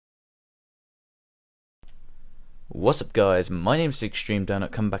What's up guys, my name is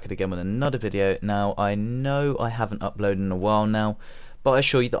the-extremedonut, coming back again with another video. Now I know I haven't uploaded in a while now, but I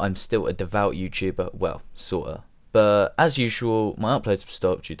assure you that I'm still a devout YouTuber, well, sorta. But as usual, my uploads have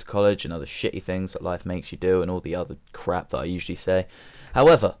stopped due to college and other shitty things that life makes you do and all the other crap that I usually say.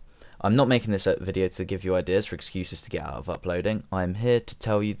 However, I'm not making this video to give you ideas for excuses to get out of uploading. I'm here to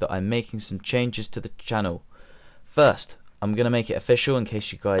tell you that I'm making some changes to the channel. First, I'm going to make it official in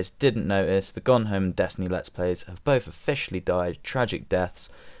case you guys didn't notice. The Gone Home and Destiny Let's Plays have both officially died tragic deaths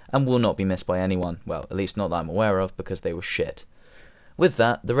and will not be missed by anyone. Well, at least not that I'm aware of, because they were shit. With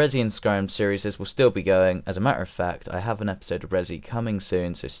that, the Resi and Skyrim series will still be going. As a matter of fact, I have an episode of Resi coming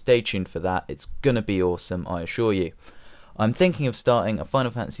soon, so stay tuned for that. It's going to be awesome, I assure you. I'm thinking of starting a Final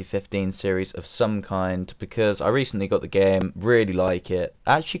Fantasy 15 series of some kind because I recently got the game, really like it,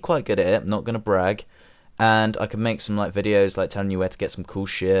 actually quite good at it, not going to brag. And I can make some like videos like telling you where to get some cool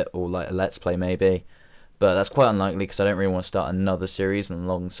shit, or like a let's play maybe, but that's quite unlikely because I don't really want to start another series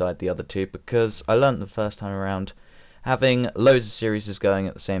alongside the other two, because I learned the first time around having loads of series going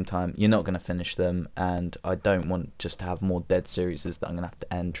at the same time, you're not going to finish them, and I don't want just to have more dead series that I'm going to have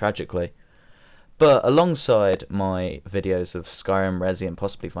to end tragically. But alongside my videos of Skyrim, Resi and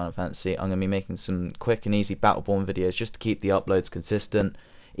possibly Final Fantasy, I'm going to be making some quick and easy Battleborn videos just to keep the uploads consistent,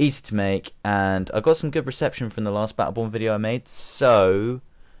 easy to make, and I got some good reception from the last Battleborn video I made, so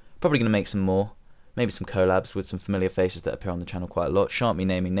probably going to make some more, maybe some collabs with some familiar faces that appear on the channel quite a lot. Shan't be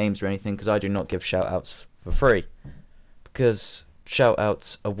naming names or anything, because I do not give shout outs for free, because shout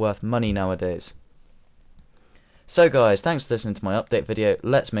outs are worth money nowadays. So guys, thanks for listening to my update video.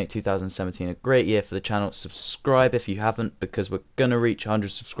 Let's make 2017 a great year for the channel. Subscribe if you haven't, because we're going to reach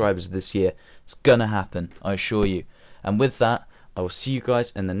 100 subscribers this year. It's going to happen, I assure you. And with that, I will see you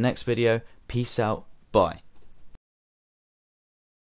guys in the next video. Peace out. Bye.